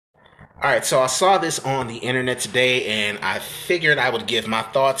All right, so I saw this on the internet today and I figured I would give my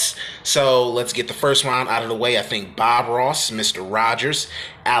thoughts. So let's get the first round out of the way. I think Bob Ross, Mr. Rogers,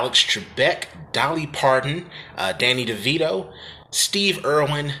 Alex Trebek, Dolly Parton, Danny DeVito, Steve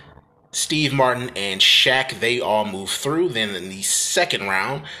Irwin, Steve Martin, and Shaq, they all move through. Then in the second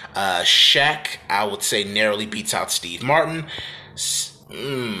round, Shaq, I would say, narrowly beats out Steve Martin.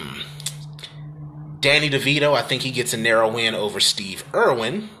 Danny DeVito, I think he gets a narrow win over Steve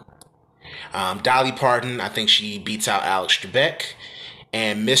Irwin. Dolly Parton, I think she beats out Alex Trebek.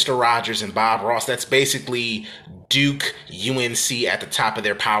 And Mr. Rogers and Bob Ross, that's basically Duke, UNC at the top of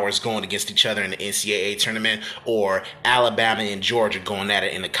their powers going against each other in the NCAA tournament, or Alabama and Georgia going at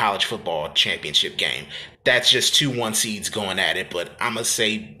it in the college football championship game. That's just two one seeds going at it, but I'm going to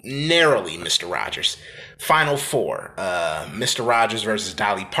say narrowly Mr. Rogers. Final four, Mr. Rogers versus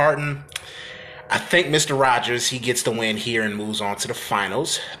Dolly Parton. I think Mr. Rogers, he gets the win here and moves on to the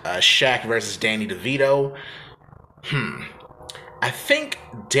finals. Shaq versus Danny DeVito. I think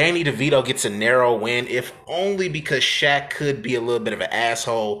Danny DeVito gets a narrow win, if only because Shaq could be a little bit of an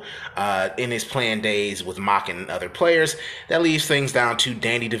asshole in his playing days with mocking other players. That leaves things down to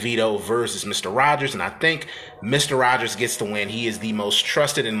Danny DeVito versus Mr. Rogers, and I think Mr. Rogers gets the win. He is the most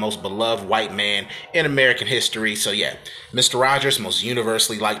trusted and most beloved white man in American history. So yeah, Mr. Rogers, most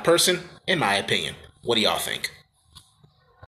universally liked person, in my opinion. What do y'all think?